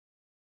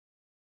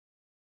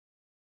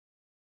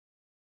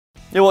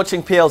You're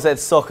watching PLZ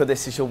Soccer.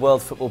 This is your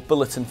World Football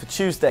Bulletin for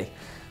Tuesday.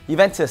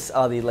 Juventus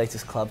are the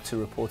latest club to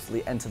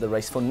reportedly enter the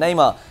race for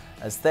Neymar,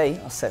 as they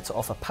are set to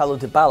offer Paulo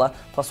Dybala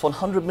plus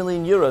 €100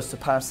 million to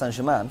Paris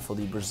Saint-Germain for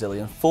the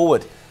Brazilian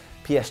forward.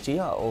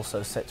 PSG are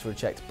also set to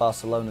reject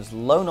Barcelona's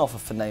loan offer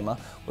for Neymar,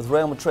 with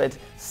Real Madrid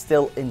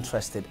still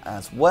interested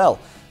as well.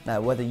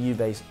 Now, whether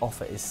Juve's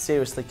offer is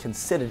seriously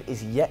considered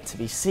is yet to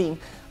be seen,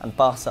 and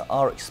Barca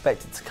are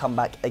expected to come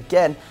back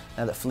again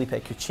now that Felipe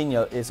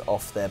Coutinho is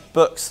off their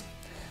books.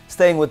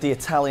 Staying with the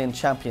Italian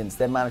champions,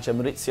 their manager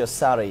Maurizio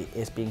Sarri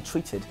is being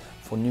treated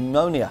for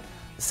pneumonia.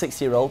 The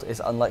 60-year-old is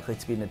unlikely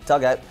to be in the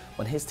dugout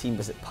when his team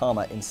visit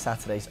Parma in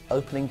Saturday's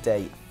opening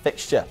day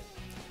fixture.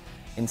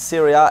 In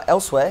Serie A,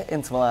 elsewhere,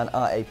 Inter Milan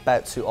are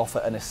about to offer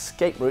an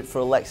escape route for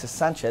Alexis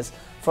Sanchez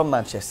from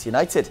Manchester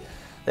United.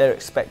 They're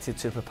expected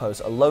to propose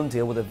a loan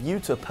deal with a view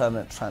to a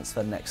permanent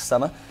transfer next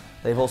summer.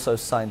 They've also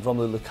signed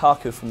Romelu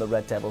Lukaku from the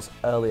Red Devils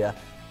earlier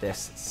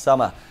this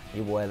summer.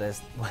 He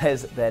wears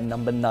their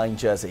number 9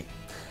 jersey.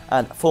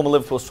 And former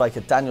Liverpool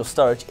striker Daniel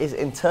Sturridge is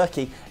in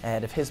Turkey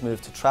ahead of his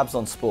move to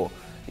Trabzonspor.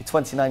 The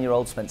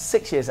 29-year-old spent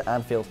 6 years at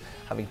Anfield,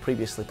 having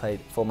previously played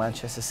for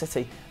Manchester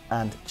City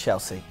and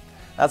Chelsea.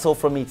 That's all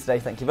from me today.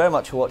 Thank you very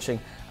much for watching,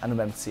 and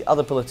remember to see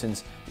other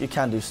bulletins. You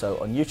can do so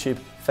on YouTube,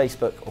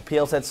 Facebook or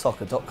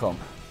plzsoccer.com.